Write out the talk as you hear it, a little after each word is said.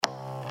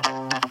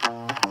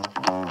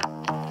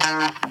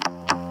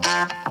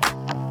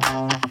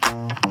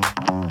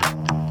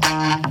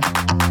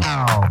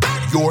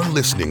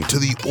listening to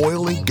the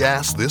Oil and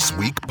Gas This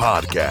Week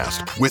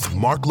podcast with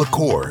Mark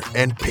LaCour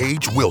and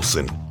Paige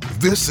Wilson.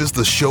 This is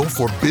the show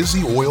for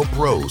busy oil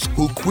pros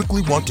who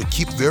quickly want to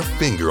keep their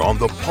finger on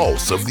the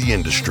pulse of the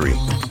industry.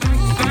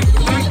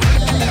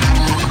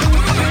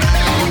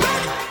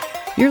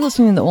 You're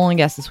listening to the Oil and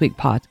Gas This Week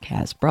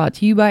podcast, brought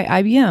to you by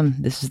IBM.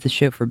 This is the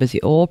show for busy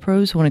oil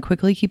pros who want to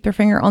quickly keep their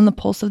finger on the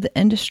pulse of the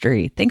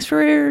industry. Thanks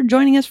for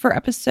joining us for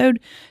episode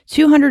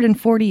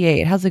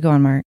 248. How's it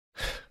going, Mark?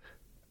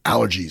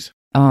 Allergies.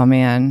 Oh,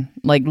 man.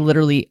 Like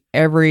literally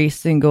every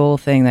single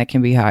thing that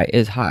can be high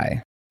is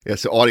high. Yeah,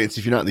 so audience,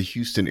 if you're not in the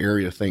Houston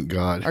area, thank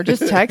God. Or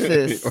just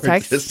Texas. Or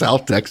just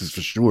South Texas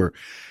for sure.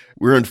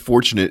 We're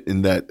unfortunate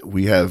in that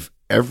we have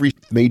every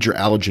major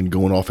allergen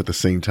going off at the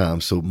same time.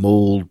 So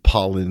mold,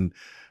 pollen,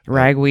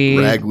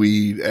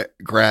 ragweed,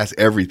 grass,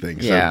 everything.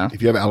 Yeah. So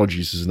if you have allergies,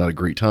 this is not a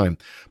great time.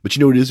 But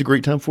you know what it is a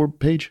great time for,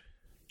 Paige?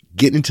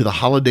 Getting into the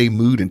holiday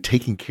mood and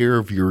taking care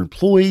of your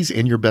employees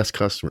and your best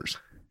customers.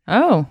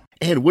 Oh.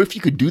 And what if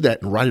you could do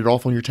that and write it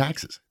off on your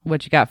taxes?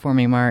 What you got for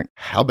me, Mark?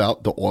 How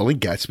about the Oil and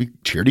Gatsby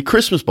Charity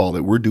Christmas Ball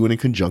that we're doing in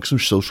conjunction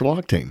with Social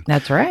Octane?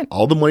 That's right.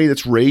 All the money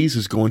that's raised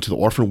is going to the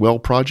Orphan Well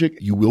Project.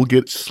 You will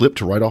get slipped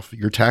to write off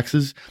your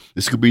taxes.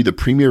 This could be the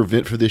premier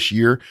event for this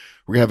year.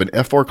 We're going to have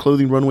an FR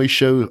clothing runway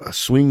show, a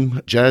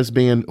swing jazz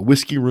band, a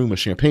whiskey room, a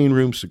champagne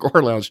room,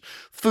 cigar lounge,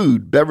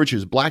 food,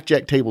 beverages,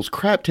 blackjack tables,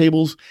 crap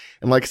tables.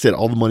 And like I said,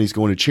 all the money's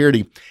going to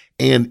charity.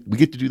 And we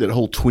get to do that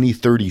whole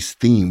 2030s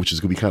theme, which is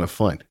going to be kind of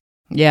fun.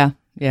 Yeah.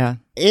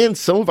 And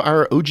some of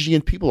our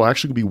OGN people are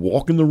actually going to be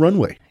walking the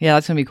runway. Yeah,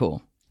 that's going to be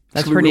cool.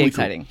 That's pretty really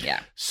exciting. Cool. Yeah.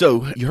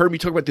 So you heard me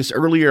talk about this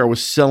earlier. I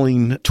was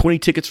selling 20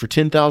 tickets for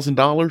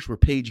 $10,000. Where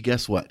Paige,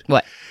 guess what?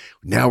 What?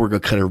 Now we're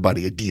going to cut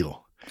everybody a deal.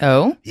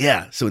 Oh?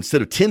 Yeah. So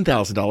instead of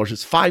 $10,000,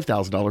 it's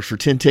 $5,000 for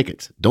 10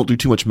 tickets. Don't do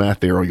too much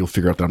math there or you'll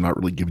figure out that I'm not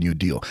really giving you a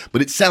deal.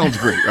 But it sounds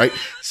great, right?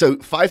 So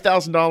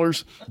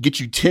 $5,000, get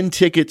you 10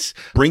 tickets,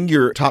 bring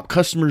your top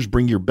customers,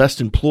 bring your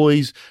best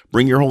employees,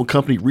 bring your whole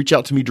company, reach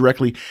out to me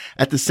directly.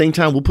 At the same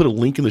time, we'll put a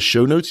link in the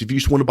show notes. If you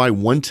just want to buy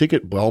one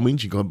ticket, by all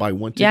means, you go and buy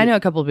one ticket. Yeah, I know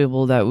a couple of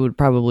people that would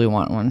probably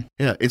want one.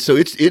 Yeah. And so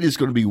it is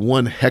going to be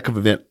one heck of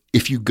an event.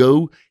 If you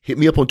go, hit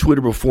me up on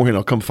Twitter beforehand.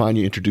 I'll come find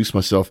you, introduce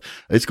myself.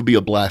 It's going to be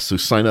a blast. So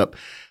sign up.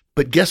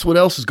 But guess what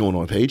else is going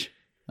on, Paige?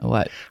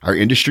 What? Our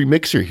industry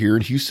mixer here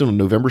in Houston on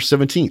November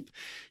 17th.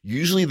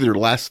 Usually they're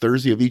last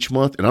Thursday of each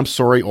month. And I'm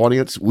sorry,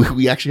 audience,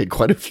 we actually had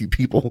quite a few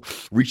people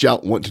reach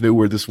out and want to know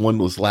where this one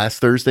was last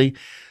Thursday.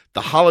 The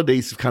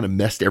holidays have kind of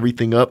messed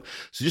everything up.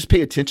 So just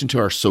pay attention to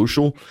our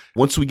social.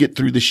 Once we get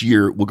through this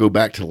year, we'll go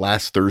back to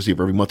last Thursday of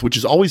every month, which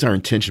is always our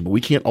intention, but we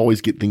can't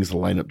always get things to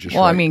line up just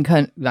right. Well, I mean,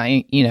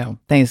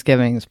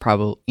 Thanksgiving is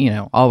probably,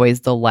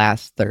 always the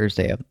last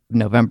Thursday of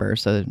November.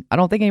 So I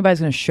don't think anybody's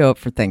going to show up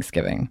for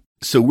Thanksgiving.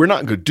 So we're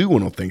not going to do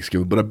one on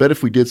Thanksgiving, but I bet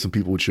if we did, some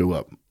people would show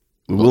up.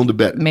 We're willing to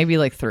bet. Maybe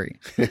like 3.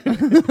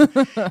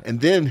 And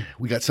then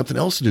we got something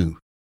else new.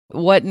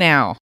 What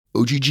now?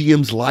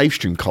 OGGM's live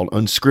stream called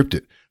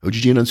Unscripted.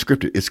 OGGN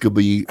Unscripted. It's going to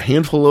be a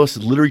handful of us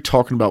literally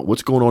talking about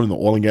what's going on in the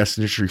oil and gas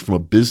industry from a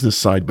business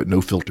side, but no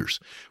filters.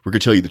 We're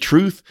going to tell you the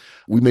truth.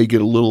 We may get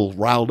a little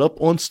riled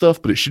up on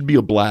stuff, but it should be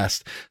a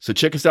blast. So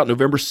check us out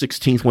November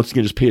 16th. Once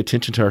again, just pay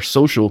attention to our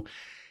social.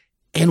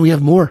 And we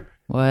have more.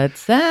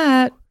 What's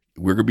that?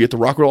 We're going to be at the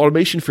Rockwell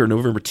Automation Fair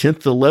November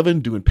 10th to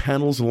 11th doing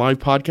panels and live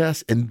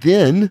podcasts. And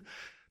then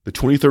the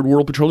 23rd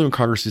World Petroleum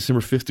Congress, December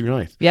 5th through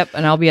 9th. Yep,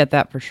 and I'll be at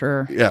that for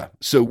sure. Yeah,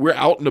 so we're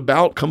out and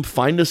about. Come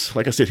find us.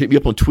 Like I said, hit me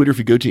up on Twitter if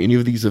you go to any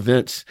of these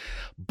events.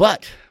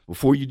 But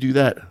before you do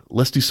that,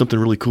 let's do something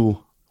really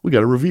cool. We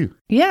got a review.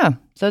 Yeah,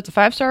 so it's a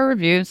 5-star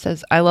review. It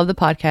says, I love the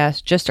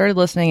podcast. Just started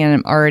listening and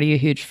I'm already a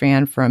huge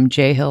fan from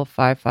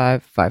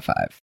jhill5555.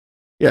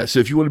 Yeah, so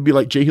if you want to be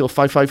like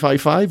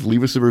jhill5555,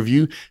 leave us a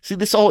review. See,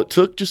 this all it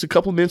took, just a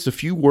couple minutes, a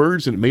few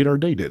words, and it made our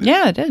day, didn't it?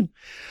 Yeah, it did.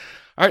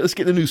 All right, let's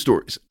get the news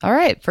stories. All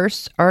right,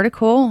 first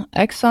article,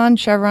 Exxon,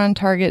 Chevron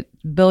target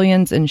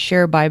billions in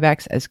share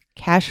buybacks as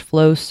cash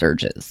flow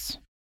surges.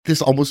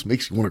 This almost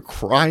makes you want to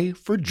cry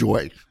for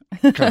joy.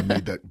 Kind of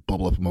made that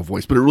bubble up in my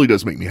voice, but it really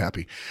does make me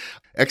happy.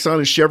 Exxon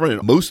and Chevron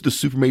and most of the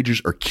super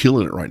majors are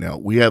killing it right now.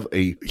 We have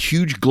a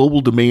huge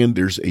global demand.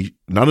 There's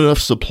not enough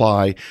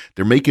supply.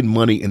 They're making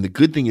money. And the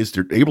good thing is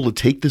they're able to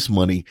take this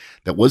money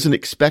that wasn't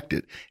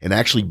expected and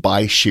actually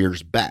buy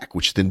shares back,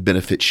 which then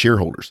benefits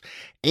shareholders.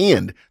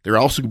 And they're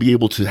also going to be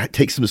able to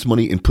take some of this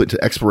money and put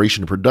to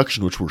exploration and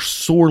production, which we're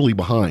sorely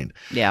behind.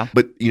 Yeah.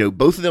 But,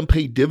 both of them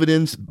pay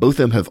dividends. Both of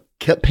them have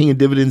kept paying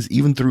dividends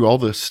even through all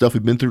the stuff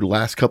we've been through the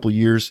last couple of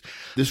years.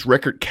 This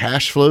record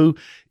cash flow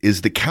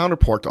is the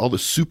counterpart to all the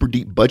super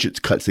deep budget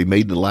cuts they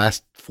made in the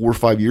last 4 or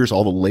 5 years,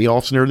 all the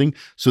layoffs and everything.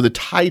 So the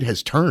tide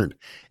has turned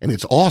and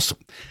it's awesome.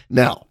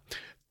 Now,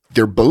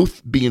 they're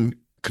both being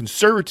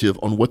conservative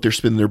on what they're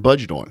spending their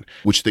budget on,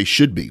 which they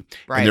should be.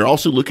 Right. And they're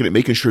also looking at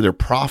making sure they're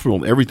profitable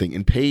and everything.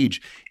 And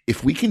Paige,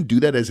 if we can do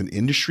that as an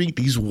industry,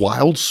 these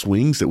wild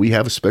swings that we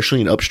have,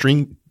 especially in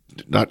upstream,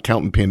 not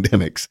counting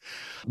pandemics,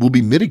 will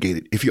be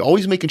mitigated. If you're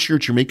always making sure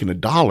that you're making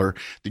 $1,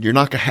 then you're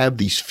not going to have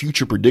these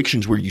future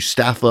predictions where you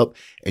staff up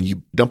and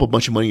you dump a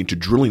bunch of money into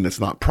drilling that's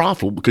not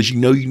profitable because you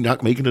know you're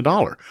not making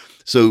 $1.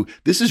 So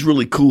this is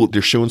really cool.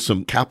 They're showing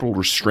some capital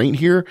restraint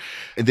here.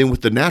 And then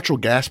with the natural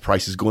gas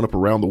prices going up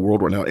around the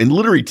world right now, and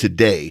literally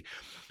today,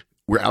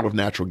 we're out of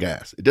natural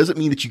gas. It doesn't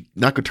mean that you're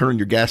not going to turn on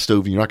your gas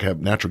stove and you're not going to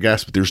have natural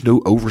gas, but there's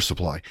no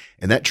oversupply.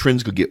 And that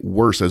trend's going to get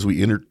worse as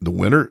we enter the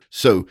winter.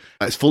 So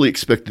it's fully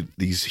expected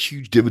these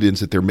huge dividends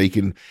that they're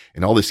making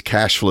and all this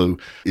cash flow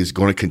is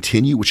going to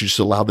continue, which just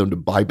allow them to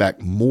buy back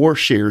more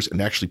shares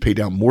and actually pay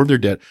down more of their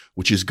debt,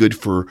 which is good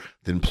for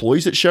the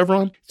employees at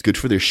Chevron. It's good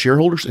for their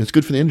shareholders and it's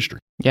good for the industry.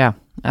 Yeah,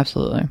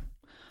 absolutely.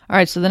 All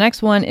right, so the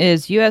next one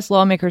is U.S.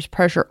 lawmakers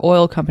pressure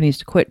oil companies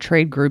to quit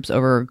trade groups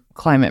over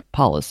climate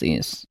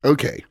policies.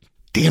 Okay.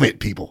 Damn it,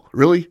 people.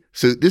 Really?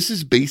 So this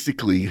is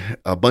basically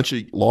a bunch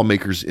of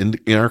lawmakers in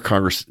our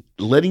Congress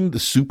letting the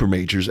super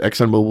majors,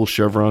 ExxonMobil,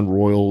 Chevron,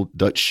 Royal,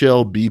 Dutch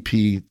Shell,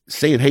 BP,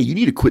 saying, hey, you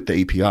need to quit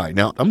the API.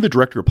 Now, I'm the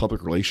director of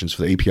public relations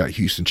for the API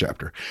Houston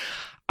chapter.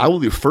 I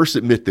will first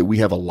admit that we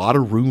have a lot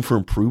of room for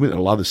improvement in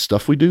a lot of the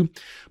stuff we do,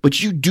 but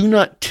you do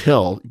not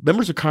tell,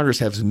 members of Congress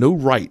have no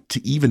right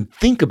to even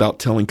think about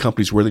telling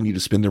companies where they need to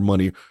spend their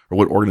money or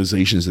what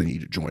organizations they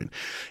need to join.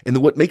 And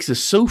what makes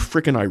this so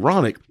freaking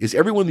ironic is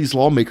every one of these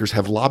lawmakers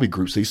have lobby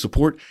groups they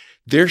support.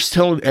 They're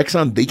telling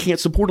Exxon they can't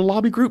support a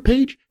lobby group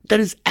page? That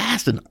is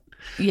asinine.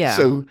 Yeah.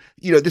 So,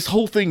 this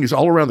whole thing is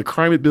all around the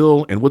climate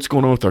bill and what's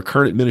going on with our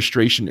current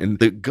administration. And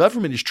the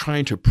government is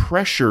trying to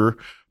pressure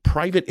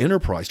private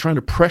enterprise, trying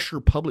to pressure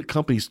public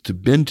companies to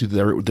bend to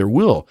their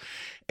will.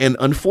 And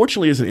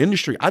unfortunately, as an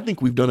industry, I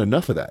think we've done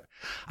enough of that.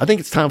 I think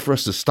it's time for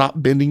us to stop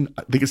bending.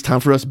 I think it's time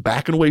for us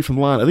backing away from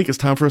the line. I think it's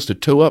time for us to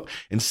toe up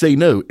and say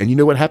no. And you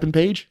know what happened,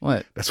 Paige?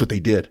 What? That's what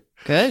they did.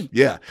 Good.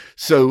 Yeah.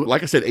 So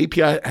like I said,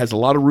 API has a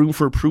lot of room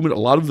for improvement. A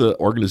lot of the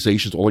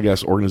organizations, oil and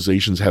gas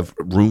organizations, have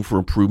room for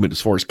improvement as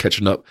far as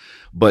catching up.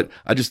 But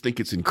I just think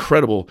it's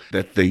incredible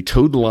that they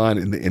towed the line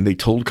and they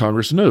told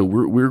Congress, no,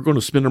 we're going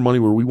to spend our money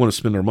where we want to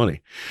spend our money.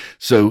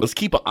 So let's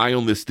keep an eye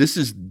on this. This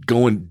is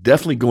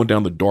definitely going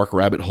down the dark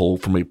rabbit hole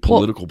from a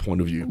political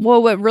point of view.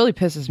 Well, what really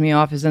pisses me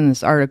off is in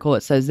this article,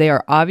 it says they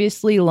are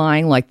obviously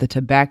lying like the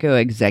tobacco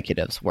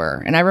executives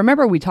were. And I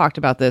remember we talked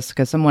about this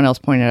because someone else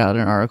pointed out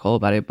an article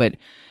about it, but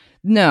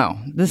no,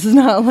 this is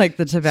not like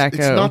the tobacco.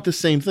 It's not the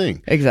same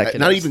thing. Exactly.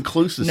 Not even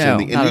close to the same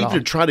thing. And even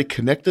to try to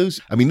connect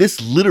those, I mean, this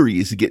literally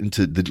is to get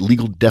into the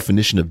legal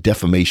definition of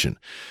defamation.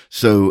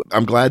 So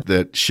I'm glad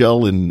that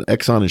Shell and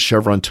Exxon and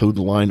Chevron towed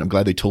the line. I'm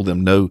glad they told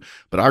them no.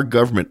 But our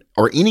government,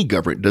 or any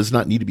government, does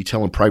not need to be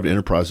telling private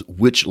enterprise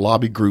which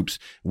lobby groups,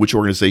 which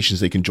organizations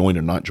they can join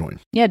or not join.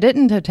 Yeah,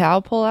 didn't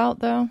Total pull out,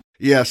 though?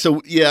 Yeah.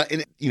 So, yeah.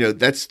 And,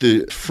 that's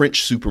the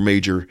French super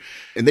major.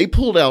 And they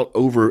pulled out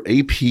over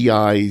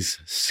API's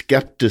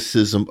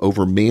skepticism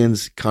over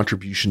man's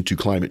contribution to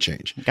climate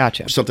change.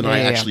 Gotcha. Something I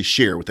actually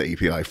share with the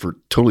API for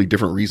totally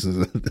different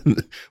reasons.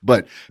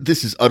 But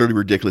this is utterly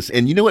ridiculous.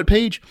 And you know what,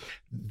 Paige?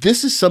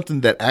 This is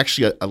something that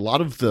actually a lot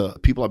of the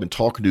people I've been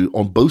talking to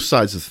on both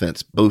sides of the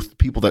fence, both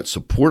people that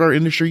support our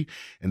industry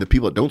and the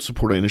people that don't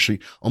support our industry,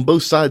 on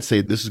both sides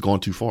say this has gone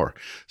too far.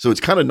 So it's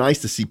kind of nice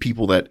to see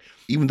people that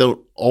even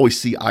don't always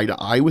see eye to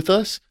eye with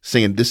us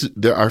saying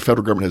our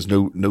federal government has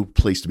no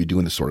place to be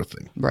doing this sort of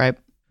thing. Right.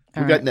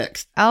 What we got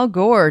next? Al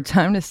Gore,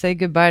 time to say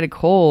goodbye to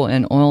coal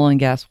and oil and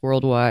gas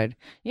worldwide.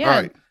 Yeah.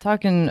 All right.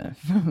 Talking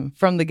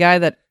from the guy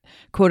that,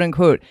 quote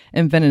unquote,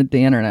 invented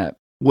the internet.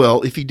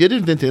 Well, if he did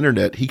invent the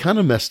internet, he kind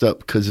of messed up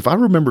because if I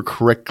remember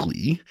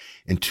correctly,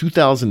 in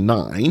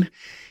 2009,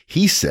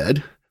 he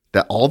said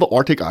that all the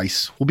Arctic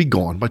ice will be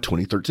gone by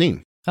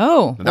 2013.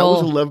 Oh, and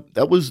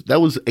that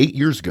was 8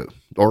 years ago,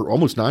 or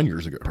almost 9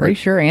 years ago. Pretty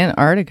sure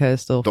Antarctica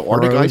is still the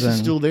Arctic ice is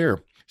still there.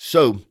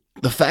 So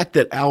the fact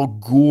that Al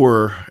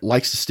Gore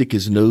likes to stick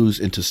his nose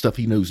into stuff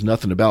he knows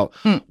nothing about,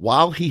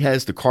 while he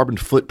has the carbon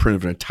footprint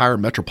of an entire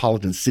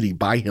metropolitan city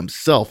by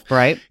himself,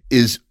 right,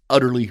 is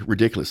utterly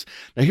ridiculous.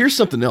 Now, here's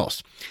something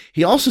else.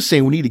 He also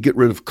saying we need to get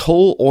rid of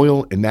coal,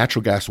 oil, and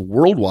natural gas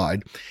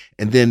worldwide.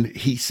 And then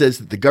he says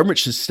that the government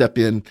should step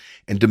in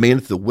and demand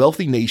that the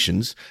wealthy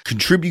nations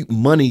contribute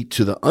money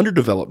to the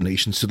underdeveloped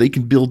nations so they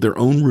can build their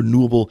own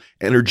renewable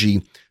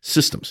energy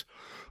systems.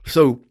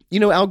 So,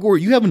 Al Gore,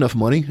 you have enough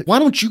money. Why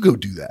don't you go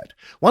do that?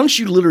 Why don't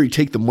you literally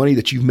take the money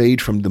that you've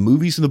made from the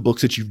movies and the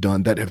books that you've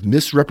done that have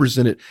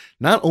misrepresented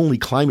not only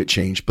climate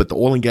change, but the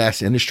oil and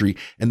gas industry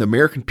and the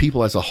American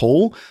people as a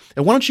whole?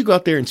 And why don't you go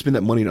out there and spend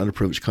that money in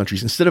underprivileged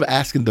countries instead of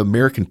asking the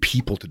American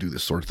people to do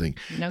this sort of thing?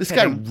 This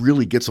guy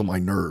really gets on my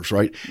nerves,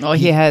 right? Well,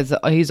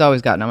 he's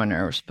always gotten on my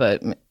nerves,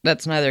 but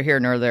that's neither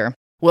here nor there.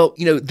 Well,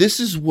 this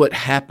is what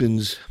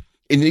happens.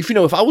 And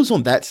if I was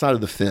on that side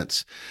of the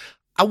fence,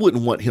 I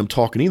wouldn't want him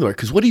talking either,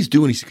 because what he's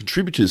doing is he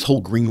contributes to this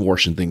whole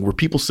greenwashing thing where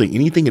people say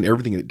anything and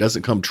everything and it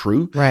doesn't come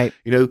true. Right.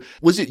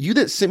 Was it you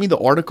that sent me the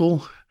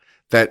article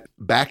that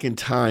back in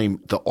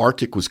time, the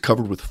Arctic was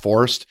covered with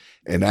forest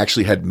and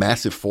actually had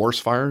massive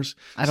forest fires?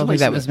 I don't think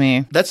that was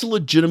me. That's a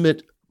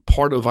legitimate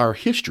part of our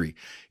history.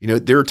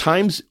 There are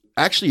times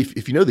actually,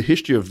 if you know the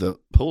history of the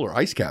polar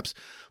ice caps,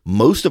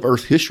 most of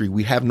Earth's history,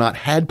 we have not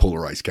had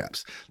polar ice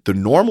caps. The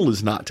normal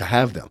is not to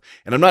have them.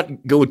 And I'm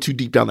not going too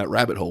deep down that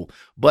rabbit hole,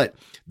 but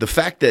the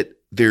fact that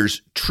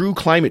there's true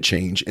climate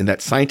change and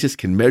that scientists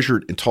can measure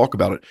it and talk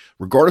about it,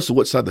 regardless of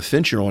what side of the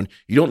fence you're on,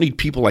 you don't need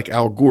people like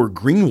Al Gore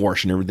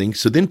greenwashing everything.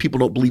 So then people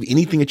don't believe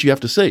anything that you have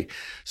to say.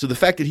 So the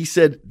fact that he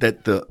said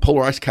that the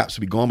polar ice caps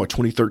would be gone by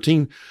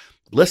 2013,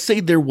 let's say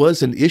there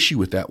was an issue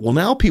with that. Well,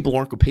 now people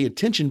aren't going to pay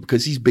attention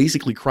because he's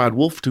basically cried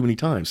wolf too many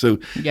times. So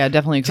yeah,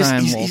 definitely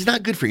crying wolf. He's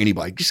not good for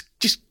anybody.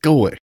 Just go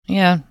away.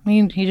 Yeah, I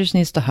mean, he just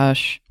needs to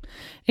hush.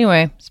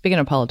 Anyway, speaking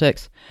of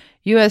politics,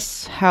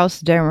 U.S. House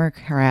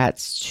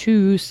Democrats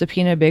to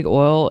subpoena big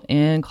oil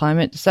in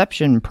climate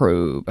deception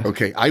probe.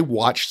 Okay, I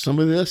watched some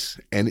of this,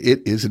 and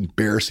it is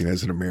embarrassing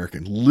as an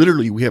American.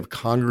 Literally, we have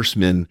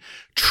congressmen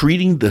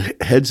treating the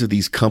heads of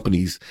these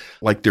companies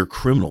like they're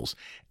criminals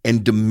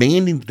and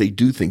demanding that they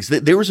do things.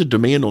 There was a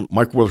demand on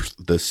Mike Wirth,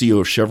 the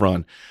CEO of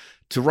Chevron,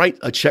 to write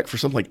a check for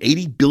something like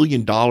 $80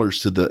 billion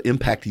to the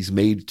impact he's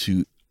made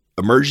to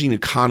emerging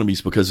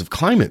economies because of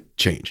climate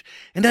change.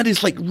 And that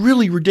is like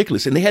really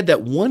ridiculous. And they had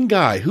that one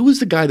guy, who was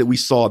the guy that we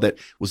saw that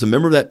was a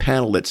member of that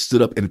panel that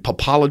stood up and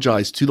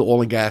apologized to the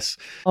oil and gas.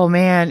 Oh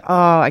man.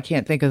 Oh, I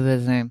can't think of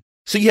his name.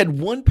 So you had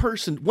one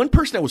person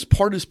that was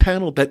part of his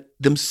panel that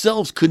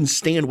themselves couldn't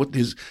stand what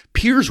his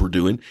peers were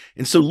doing.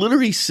 And so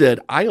literally said,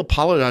 I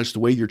apologize the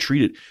way you're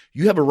treated.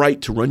 You have a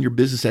right to run your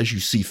business as you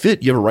see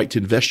fit. You have a right to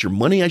invest your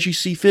money as you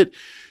see fit.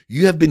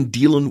 You have been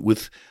dealing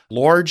with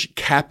large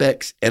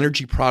CapEx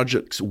energy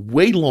projects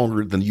way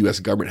longer than the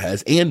U.S. government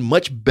has and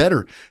much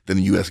better than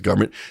the U.S.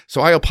 government. So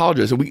I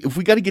apologize. And if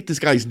we got to get this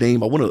guy's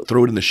name, I want to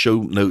throw it in the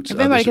show notes. If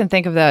anybody can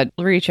think of that,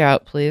 reach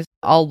out, please.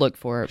 I'll look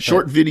for it.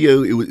 Short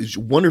video. It was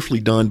wonderfully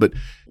done. But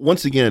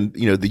once again,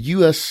 the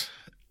U.S.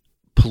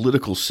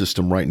 political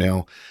system right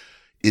now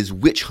is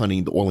witch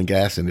hunting the oil and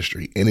gas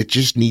industry, and it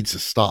just needs to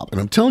stop. And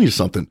I'm telling you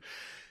something.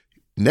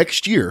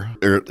 Next year,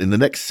 or in the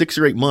next 6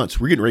 or 8 months,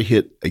 we're getting ready to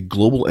hit a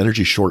global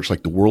energy shortage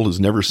like the world has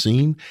never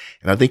seen.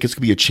 And I think it's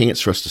going to be a chance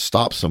for us to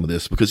stop some of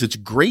this, because it's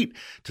great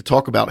to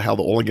talk about how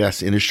the oil and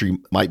gas industry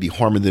might be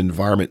harming the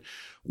environment.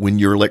 When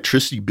your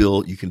electricity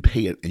bill, you can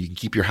pay it and you can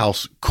keep your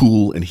house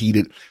cool and heat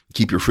it,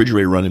 keep your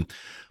refrigerator running.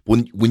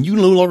 When you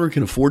no longer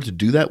can afford to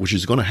do that, which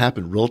is going to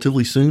happen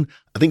relatively soon,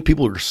 I think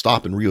people are going to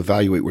stop and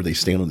reevaluate where they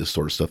stand on this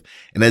sort of stuff.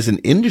 And as an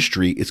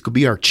industry, it's going to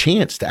be our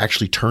chance to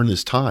actually turn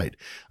this tide.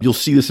 You'll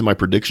see this in my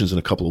predictions in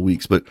a couple of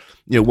weeks. But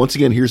once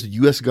again, here's the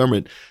U.S.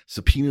 government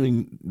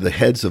subpoenaing the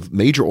heads of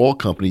major oil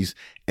companies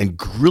and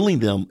grilling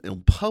them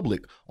in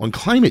public on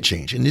climate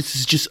change. And this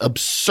is just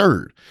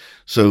absurd.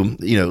 So,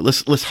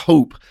 let's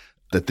hope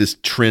that this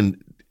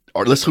trend,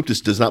 or let's hope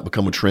this does not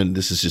become a trend.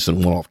 This is just a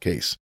one-off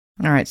case.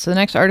 All right. So the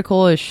next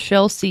article is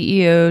Shell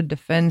CEO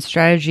defends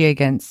strategy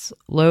against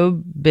low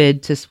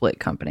bid to split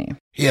company.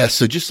 Yeah.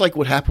 So just like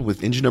what happened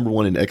with engine number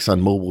one in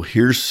ExxonMobil,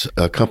 here's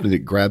a company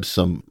that grabs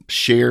some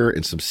share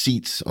and some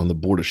seats on the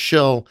board of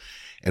Shell.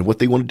 And what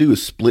they want to do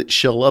is split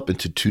Shell up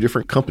into two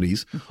different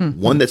companies.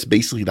 One that's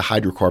basically the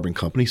hydrocarbon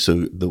company.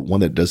 So the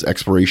one that does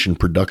exploration,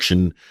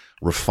 production,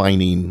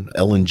 refining,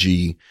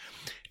 LNG.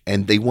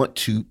 And they want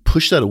to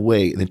push that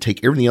away and then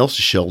take everything else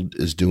Shell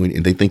is doing.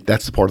 And they think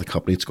that's the part of the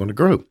company that's going to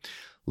grow.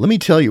 Let me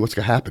tell you what's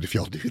going to happen if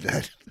y'all do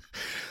that.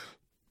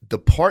 The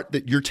part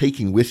that you're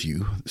taking with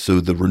you, so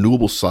the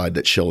renewable side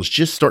that Shell is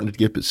just starting to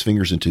get its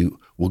fingers into,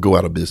 will go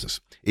out of business.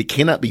 It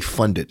cannot be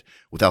funded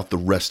without the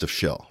rest of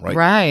Shell, right?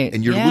 Right.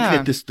 And you're looking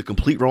at this the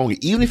complete wrong.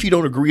 Even if you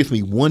don't agree with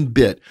me one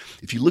bit,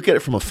 if you look at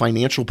it from a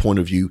financial point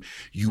of view,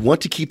 you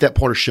want to keep that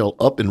part of Shell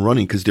up and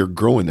running because they're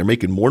growing. They're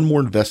making more and more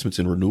investments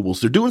in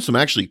renewables. They're doing some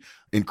actually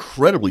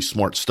incredibly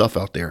smart stuff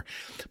out there.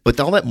 But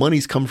all that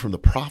money's coming from the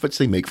profits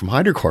they make from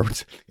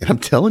hydrocarbons. And I'm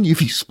telling you,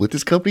 if you split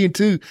this company in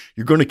two,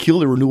 you're going to kill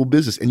the renewable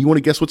business. And you want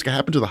to guess what's going to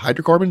happen to the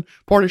hydrocarbon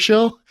part of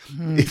Shell?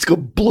 It's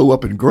going to blow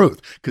up in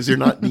growth because they're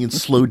not being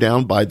slowed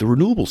down by the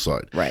renewable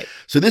side. Right.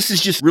 So this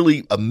is just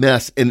really a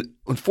mess. And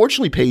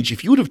unfortunately, Paige,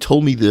 if you would have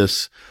told me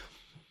this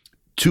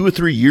 2 or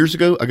 3 years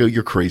ago, I go,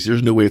 you're crazy.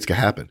 There's no way it's going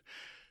to happen.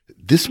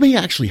 This may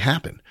actually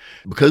happen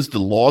because the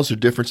laws are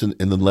different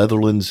in the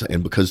Netherlands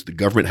and because the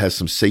government has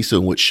some say-so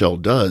in what Shell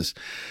does.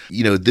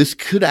 This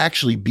could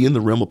actually be in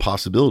the realm of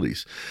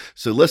possibilities.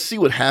 So let's see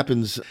what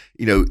happens.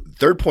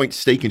 Third Point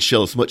stake in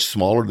Shell is much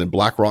smaller than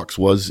BlackRock's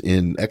was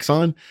in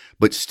Exxon,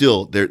 but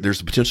still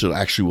there's a potential that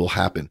actually will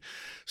happen.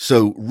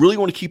 So really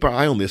want to keep our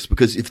eye on this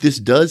because if this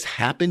does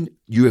happen,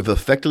 you have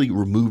effectively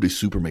removed a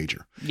super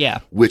major. Yeah.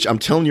 Which I'm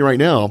telling you right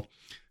now,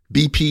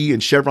 BP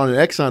and Chevron and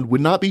Exxon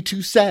would not be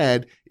too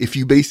sad if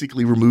you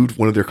basically removed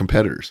one of their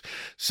competitors.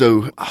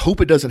 So I hope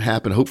it doesn't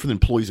happen. I hope for the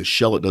employees of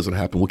Shell it doesn't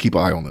happen. We'll keep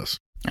an eye on this.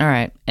 All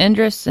right.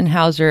 Endress and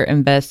Hauser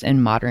invest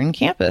in Modern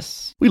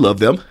Campus. We love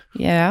them.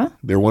 Yeah.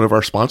 They're one of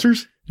our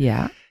sponsors.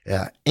 Yeah.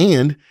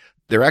 And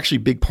they're actually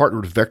a big partner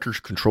with Vector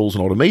Controls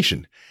and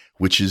Automation,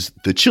 which is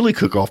the chili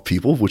cook-off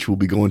people, which we'll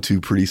be going to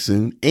pretty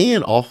soon,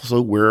 and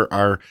also where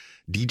our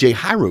DJ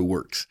Hyro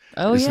works.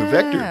 Oh, it's yeah.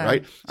 Vector,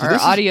 right? So our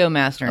audio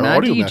master,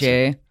 not DJ.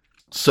 Master.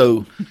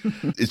 So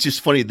it's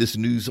just funny. This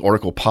news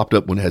article popped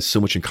up when it has so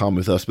much in common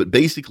with us. But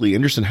basically,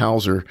 Anderson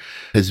Hauser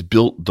has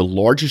built the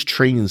largest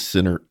training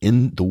center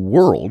in the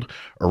world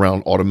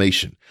around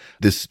automation.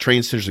 This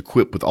training center is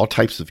equipped with all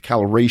types of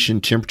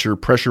calibration, temperature,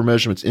 pressure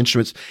measurements,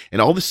 instruments, and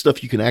all this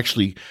stuff you can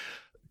actually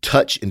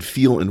touch and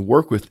feel and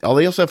work with.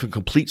 They also have a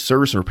complete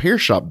service and repair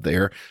shop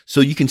there, so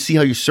you can see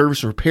how you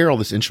service and repair all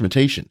this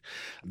instrumentation.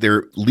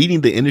 They're leading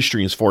the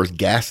industry as far as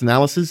gas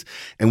analysis,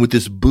 and with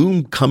this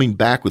boom coming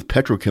back with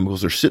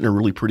petrochemicals, they're sitting in a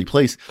really pretty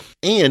place.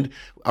 And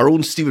our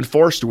own Stephen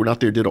Forrester went out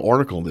there and did an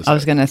article on this. I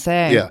was going to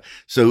say. Yeah.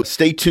 So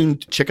stay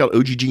tuned. Check out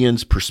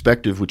OGGN's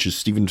Perspective, which is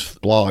Stephen's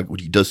blog,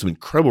 which he does some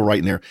incredible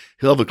writing there.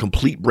 He'll have a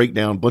complete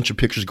breakdown, bunch of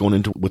pictures going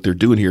into what they're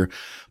doing here.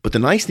 But the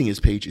nice thing is,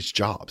 Paige, it's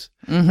jobs.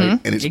 Right?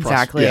 And it's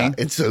exactly.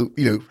 And so,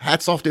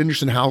 hats off to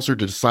Anderson Hauser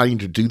to deciding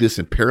to do this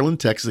in Pearland,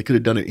 Texas. They could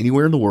have done it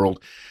anywhere in the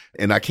world.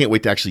 And I can't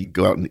wait to actually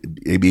go out and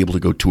be able to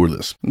go tour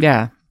this.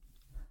 Yeah.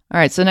 All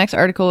right. So next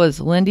article is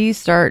Linde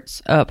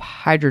starts up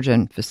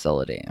hydrogen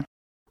facility.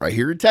 Right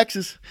here in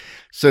Texas.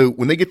 So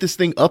when they get this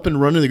thing up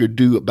and running, they're going to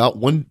do about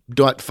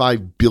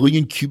 1.5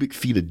 billion cubic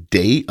feet a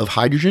day of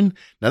hydrogen.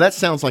 Now that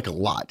sounds like a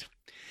lot.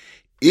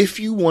 If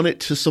you want it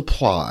to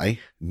supply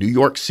New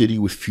York City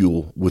with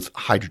fuel with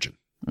hydrogen,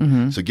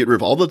 so get rid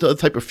of all the other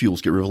type of fuels,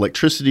 get rid of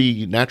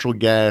electricity, natural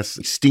gas,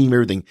 steam,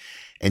 everything,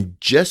 and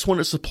just want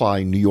to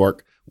supply New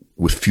York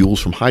with fuels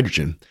from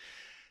hydrogen,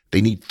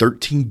 they need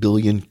 13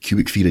 billion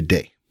cubic feet a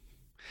day.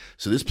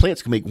 So this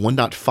plant's going to make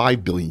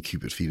 1.5 billion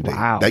cubic feet a day.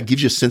 Wow. That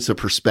gives you a sense of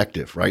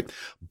perspective, right?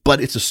 But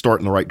it's a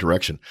start in the right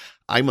direction.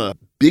 I'm a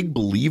big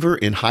believer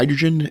in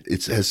hydrogen.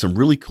 It has some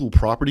really cool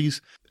properties.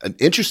 An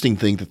interesting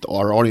thing that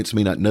our audience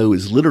may not know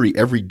is literally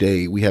every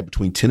day we have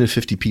between 10 and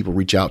 50 people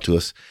reach out to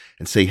us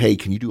and say, hey,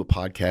 can you do a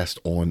podcast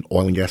on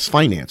oil and gas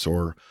finance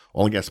or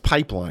oil and gas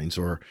pipelines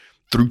or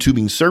through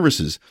tubing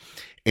services?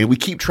 And we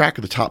keep track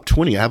of the top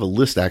 20. I have a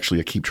list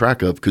actually I keep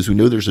track of because we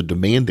know there's a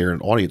demand there,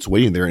 an audience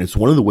waiting there. And it's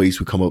one of the ways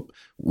we come up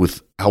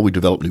with how we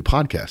develop new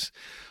podcasts.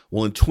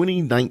 Well, in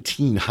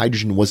 2019,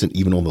 hydrogen wasn't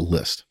even on the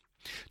list.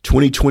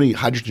 2020,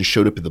 hydrogen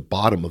showed up at the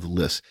bottom of the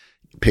list.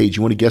 Paige,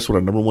 you want to guess what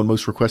our number one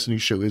most requested new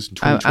show is in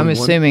 2021? I'm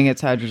assuming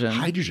it's hydrogen.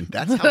 Hydrogen.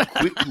 That's how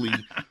quickly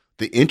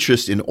the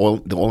interest in the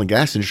oil and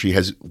gas industry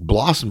has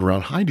blossomed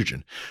around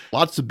hydrogen.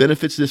 Lots of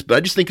benefits to this, but I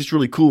just think it's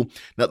really cool.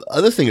 Now, the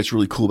other thing that's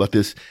really cool about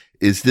this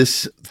is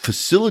this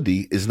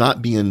facility is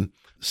not being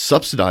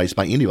subsidized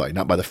by anybody,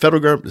 not by the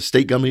federal government, the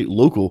state government,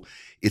 local.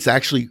 It's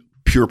actually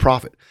pure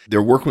profit.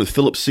 They're working with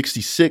Phillips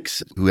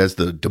 66, who has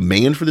the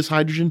demand for this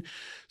hydrogen.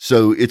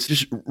 So it's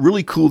just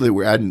really cool that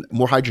we're adding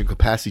more hydrogen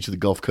capacity to the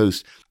Gulf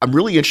Coast. I'm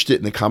really interested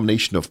in the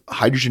combination of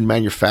hydrogen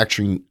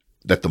manufacturing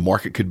that the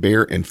market could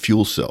bear and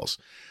fuel cells.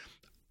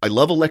 I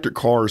love electric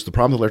cars. The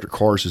problem with electric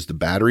cars is the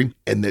battery.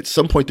 And at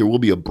some point there will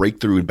be a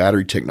breakthrough in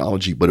battery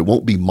technology, but it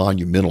won't be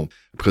monumental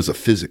because of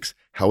physics.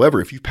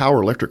 However, if you power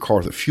an electric car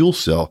with a fuel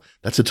cell,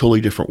 that's a totally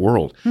different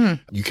world.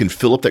 You can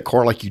fill up that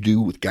car like you do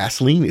with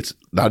gasoline. It's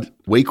not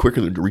way quicker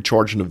than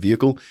recharging a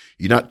vehicle.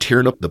 You're not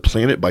tearing up the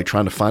planet by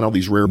trying to find all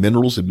these rare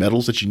minerals and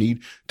metals that you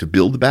need to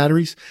build the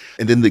batteries.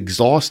 And then the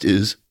exhaust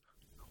is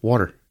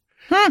water.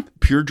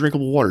 Pure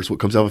drinkable water is what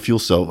comes out of a fuel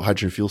cell, a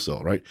hydrogen fuel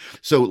cell, right?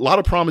 So a lot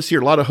of promise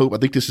here, a lot of hope. I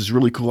think this is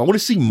really cool. I want to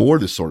see more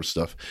of this sort of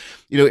stuff.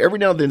 Every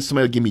now and then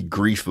somebody will give me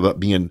grief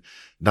about being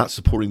not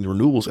supporting the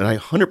renewables, and I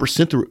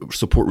 100%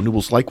 support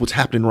renewables like what's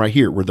happening right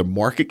here, where the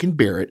market can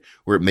bear it,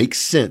 where it makes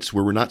sense,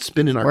 where we're not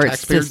spending our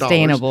taxpayer dollars.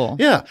 Sustainable.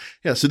 Yeah.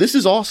 So this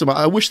is awesome.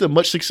 I wish them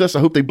much success. I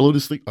hope they blow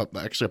this thing up.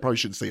 Actually, I probably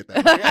shouldn't say it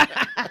that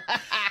way.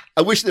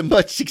 I wish them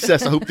much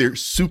success. I hope they're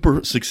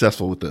super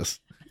successful with this.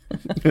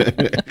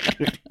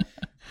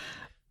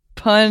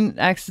 Pun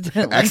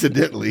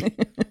accidentally.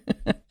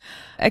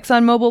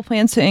 ExxonMobil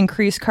plans to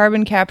increase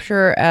carbon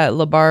capture at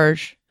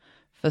LaBarge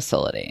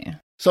facility.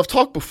 So I've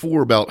talked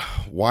before about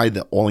why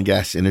the oil and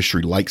gas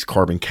industry likes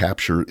carbon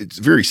capture. It's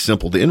very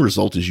simple. The end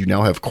result is you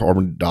now have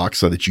carbon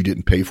dioxide that you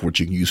didn't pay for, which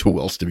you can use for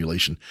well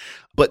stimulation.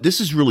 But this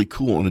is really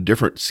cool on a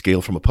different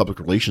scale from a public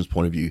relations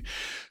point of view.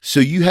 So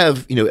you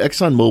have,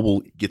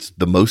 ExxonMobil gets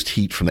the most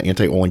heat from the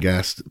anti-oil and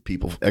gas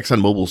people.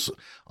 ExxonMobil's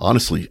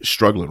honestly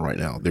struggling right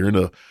now. They're in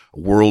a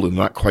world and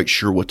not quite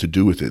sure what to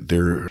do with it.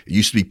 There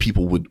used to be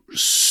people would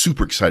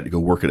super excited to go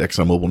work at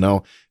ExxonMobil.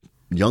 Now,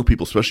 young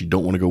people especially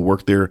don't want to go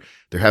work there.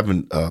 They're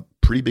having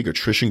pretty big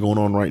attrition going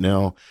on right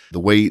now. The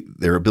way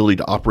their ability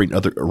to operate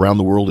around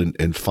the world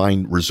and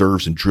find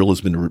reserves and drill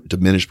has been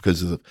diminished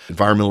because of the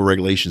environmental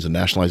regulations and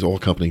nationalized oil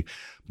company.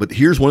 But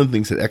here's one of the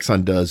things that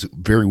Exxon does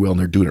very well, and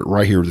they're doing it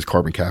right here with this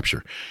carbon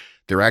capture.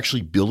 They're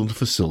actually building the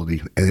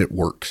facility, and it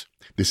works.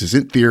 This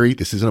isn't theory.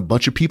 This isn't a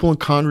bunch of people in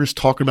Congress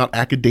talking about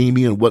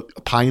academia and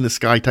what pie in the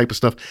sky type of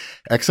stuff.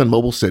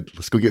 ExxonMobil said,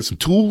 let's go get some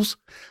tools.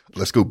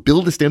 Let's go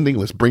build this damn thing.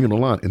 Let's bring it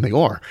online. And they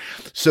are.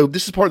 So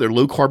this is part of their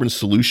low carbon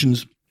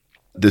solutions.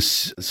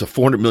 This is a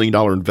 $400 million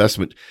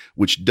investment,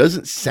 which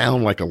doesn't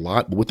sound like a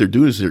lot, but what they're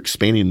doing is they're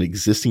expanding an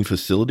existing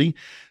facility.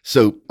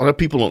 So a lot of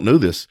people don't know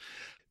this.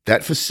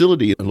 That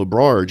facility in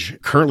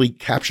LaBarge currently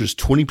captures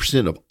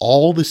 20% of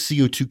all the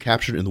CO2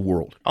 captured in the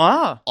world.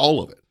 Ah.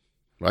 All of it.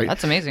 right?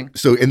 That's amazing.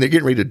 So, and they're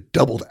getting ready to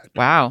double that.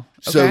 Wow.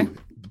 So Okay.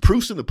 the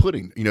proof's in the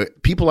pudding.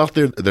 People out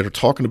there that are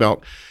talking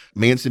about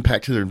man's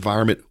impact to their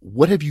environment,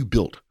 what have you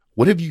built?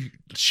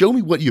 Show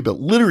me what you built.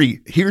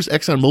 Literally, here's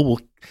ExxonMobil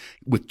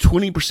with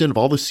 20% of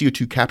all the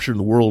CO2 captured in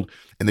the world,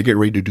 and they're getting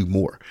ready to do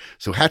more.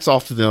 So hats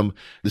off to them.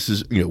 This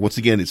is, once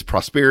again, it's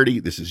prosperity.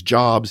 This is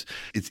jobs.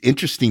 It's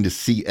interesting to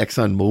see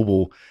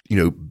ExxonMobil,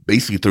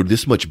 basically throw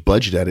this much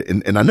budget at it.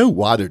 And I know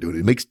why they're doing it.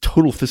 It makes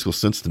total fiscal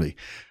sense to me.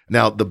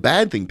 Now, the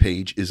bad thing,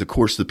 Paige, is, of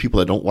course, the people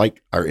that don't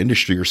like our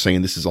industry are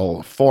saying this is all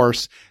a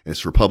farce and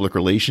it's for public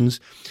relations.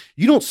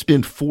 You don't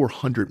spend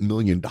 $400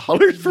 million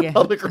for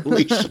public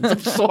relations. I'm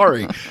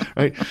sorry.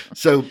 Right.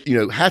 So,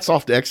 hats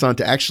off to Exxon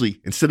to actually,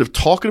 instead of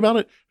talking about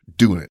it,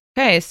 doing it.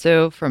 Okay,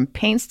 so from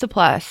paints to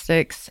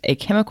plastics, a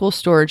chemical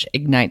storage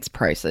ignites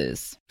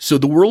prices. So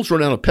the world's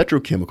run out of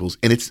petrochemicals,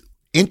 and it's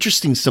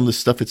interesting some of the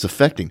stuff it's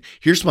affecting.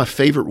 Here's my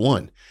favorite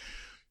one.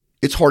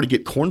 It's hard to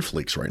get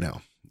cornflakes right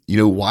now. You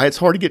know why it's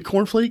hard to get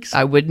cornflakes?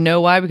 I would know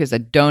why, because I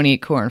don't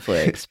eat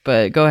cornflakes,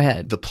 but go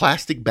ahead. The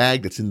plastic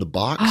bag that's in the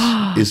box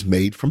is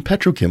made from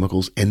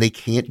petrochemicals, and they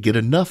can't get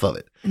enough of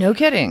it. No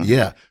kidding.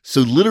 Yeah.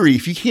 So literally,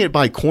 if you can't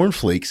buy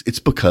cornflakes, it's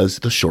because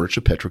of the shortage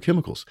of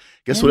petrochemicals.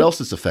 Guess what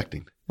else it's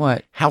affecting?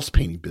 What? House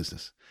painting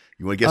business.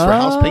 You want to guess where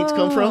house paints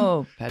come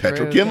from?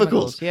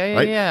 Petrochemicals. Yeah,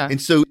 right? yeah.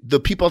 And so the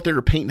people out there that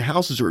are painting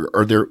houses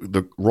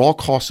the raw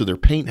cost of their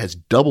paint has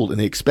doubled, and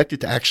they expect it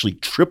to actually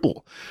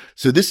triple.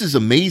 So this is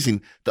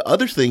amazing. The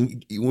other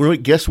thing, you want to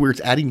guess where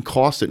it's adding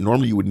costs that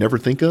normally you would never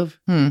think of?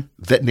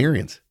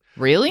 Veterinarians.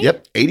 Really?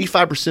 Yep.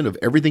 85% of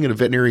everything in a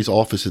veterinarian's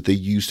office that they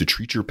use to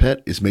treat your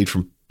pet is made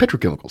from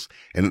petrochemicals.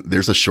 And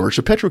there's a shortage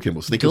of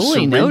petrochemicals. Think of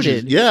Duly syringes.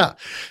 noted. Yeah.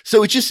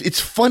 So it's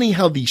funny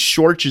how these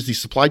shortages, these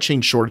supply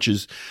chain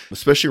shortages,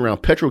 especially around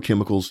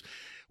petrochemicals,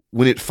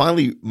 when it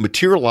finally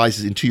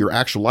materializes into your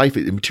actual life,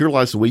 it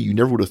materializes in a way you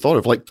never would have thought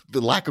of, like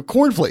the lack of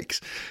cornflakes.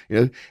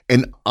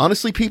 And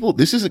honestly, people,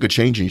 this isn't going to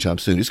change anytime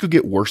soon. It's going to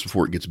get worse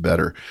before it gets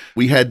better.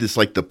 We had this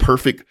like the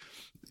perfect,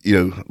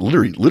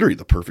 literally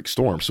the perfect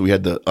storm. So we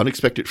had the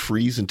unexpected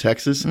freeze in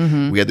Texas.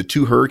 We had the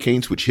 2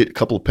 hurricanes, which hit a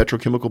couple of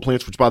petrochemical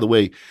plants, which, by the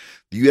way,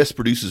 the U.S.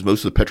 produces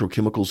most of the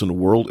petrochemicals in the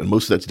world, and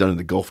most of that's done in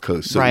the Gulf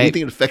Coast. So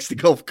anything that affects the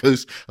Gulf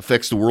Coast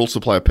affects the world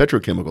supply of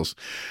petrochemicals.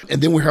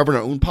 And then we're having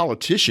our own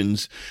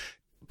politicians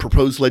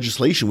propose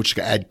legislation which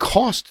could add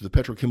cost to the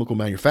petrochemical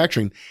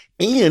manufacturing,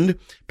 and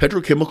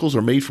petrochemicals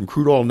are made from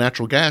crude oil and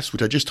natural gas,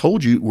 which I just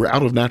told you we're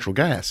out of natural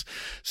gas.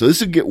 So this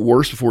would get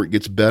worse before it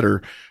gets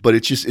better. But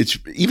it's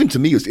even to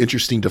me, it's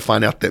interesting to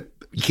find out that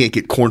you can't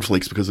get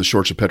cornflakes because of the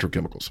shortage of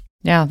petrochemicals.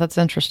 Yeah, that's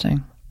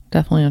interesting.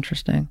 Definitely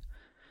interesting.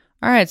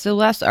 All right, so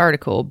last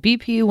article.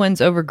 BP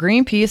wins over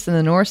Greenpeace in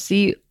the North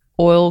Sea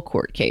oil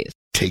court case.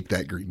 Take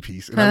that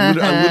Greenpeace. And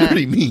I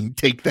literally mean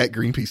take that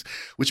Greenpeace,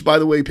 which, by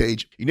the way,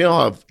 Paige,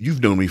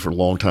 you've known me for a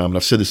long time, and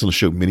I've said this on the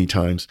show many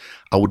times.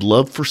 I would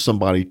love for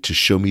somebody to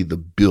show me the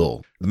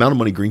bill, the amount of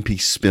money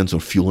Greenpeace spends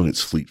on fueling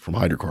its fleet from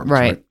hydrocarbons.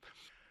 Right.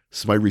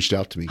 Somebody reached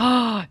out to me.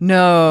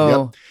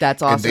 No, yep.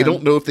 That's awesome. And they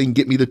don't know if they can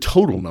get me the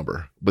total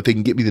number, but they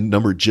can get me the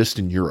number just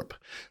in Europe.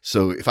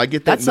 So if I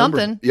get that number,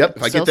 something. Yep.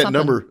 If I get that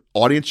number,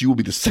 audience, you will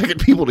be the second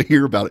people to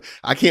hear about it.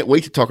 I can't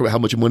wait to talk about how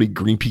much money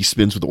Greenpeace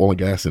spends with the oil and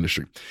gas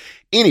industry.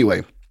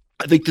 Anyway,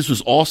 I think this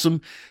was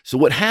awesome. So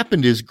what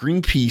happened is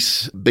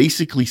Greenpeace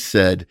basically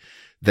said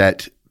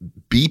that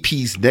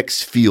BP's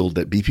next field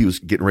that BP was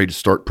getting ready to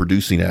start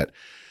producing at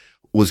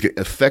was going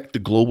to affect the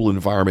global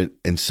environment.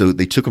 And so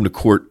they took them to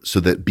court so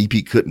that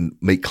BP couldn't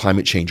make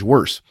climate change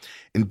worse.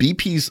 And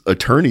BP's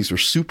attorneys are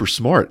super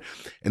smart.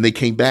 And they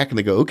came back and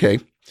they go, okay,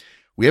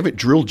 we haven't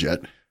drilled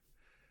yet.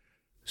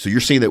 So you're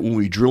saying that when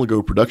we drill and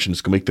go to production,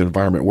 it's going to make the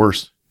environment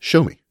worse.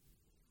 Show me.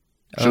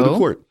 Show the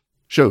court.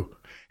 Show.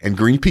 And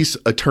Greenpeace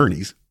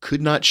attorneys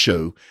could not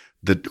show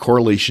the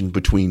correlation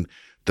between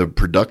the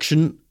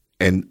production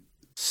and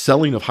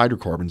selling of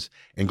hydrocarbons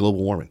and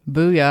global warming.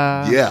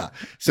 Booyah. Yeah.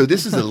 So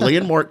this is a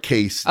landmark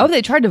case. Oh,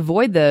 they tried to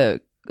void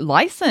the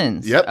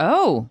license. Yep.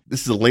 Oh.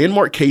 This is a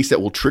landmark case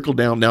that will trickle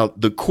down. Now,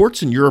 the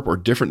courts in Europe are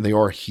different than they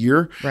are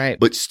here. Right.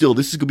 But still,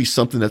 this is going to be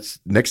something that's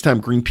next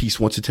time Greenpeace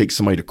wants to take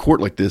somebody to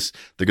court like this,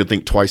 they're going to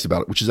think twice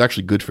about it, which is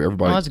actually good for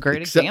everybody. Well, that's a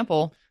great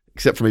example.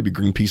 Except for maybe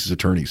Greenpeace's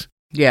attorneys.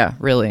 Yeah,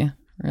 really.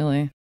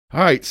 Really.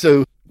 All right.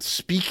 So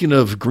speaking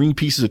of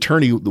Greenpeace's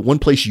attorney, the one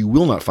place you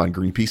will not find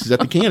Greenpeace is at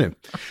the Cannon.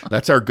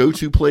 That's our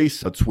go-to place.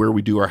 That's where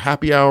we do our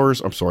happy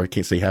hours. I'm sorry, I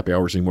can't say happy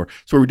hours anymore.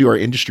 It's where we do our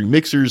industry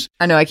mixers.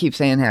 I know, I keep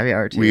saying happy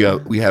hour too.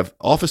 We have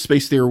office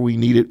space there where we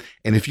need it.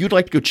 And if you'd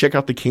like to go check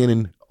out the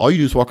Cannon, all you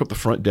do is walk up the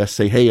front desk,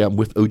 say, hey, I'm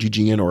with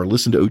OGGN, or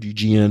listen to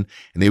OGGN,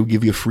 and they will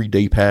give you a free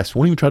day pass.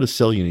 Won't even try to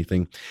sell you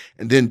anything.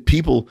 And then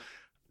people,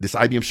 this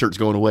IBM shirt's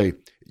going away.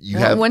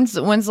 When's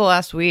the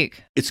last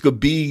week? It's going to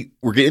be,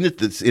 we're getting at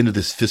the end of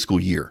this fiscal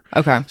year.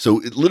 Okay.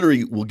 So it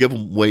literally will give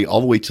them away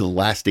all the way to the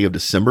last day of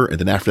December. And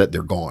then after that,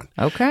 they're gone.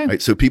 Okay.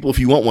 Right. So people, if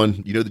you want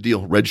one, you know the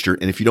deal, register.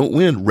 And if you don't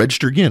win,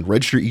 register again,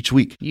 register each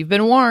week. You've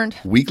been warned.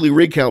 Weekly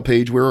rig count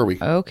page. Where are we?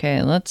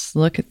 Okay. Let's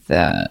look at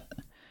that.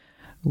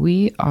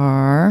 We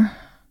are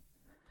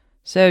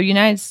So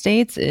United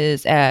States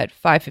is at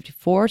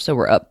 554, so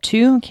we're up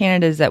 2.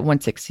 Canada is at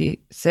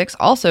 166,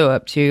 also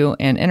up 2,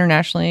 and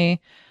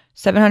internationally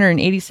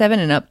 787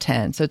 and up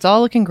 10. So it's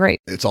all looking great.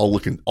 It's all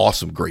looking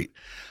awesome, great.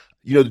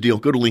 You know the deal.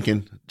 Go to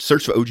Lincoln,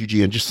 search for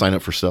OGGN, just sign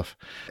up for stuff.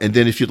 And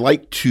then if you'd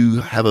like to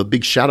have a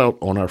big shout out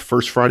on our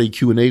First Friday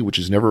Q&A, which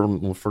is never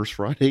on the First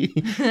Friday,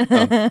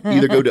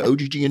 either go to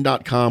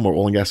OGGN.com or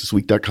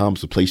oilandgasthisweek.com.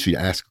 It's a place for you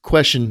to ask a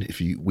question.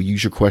 If we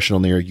use your question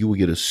on there, you will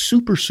get a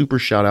super, super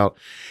shout out.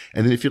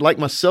 And then if you'd like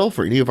myself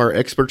or any of our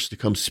experts to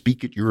come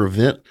speak at your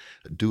event,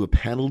 do a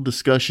panel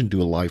discussion,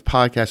 do a live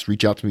podcast,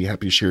 reach out to me.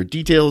 Happy to share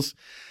details.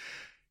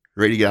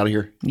 Ready to get out of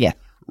here? Yeah.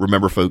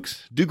 Remember,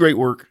 folks, do great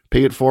work,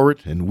 pay it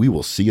forward, and we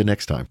will see you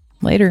next time.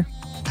 Later.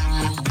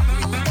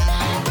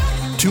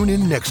 Tune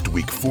in next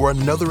week for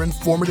another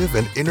informative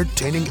and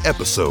entertaining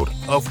episode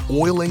of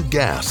Oil and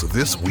Gas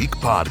This Week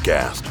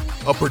podcast,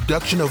 a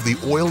production of the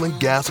Oil and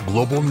Gas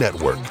Global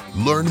Network.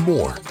 Learn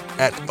more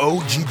at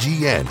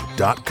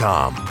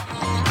OGGN.com.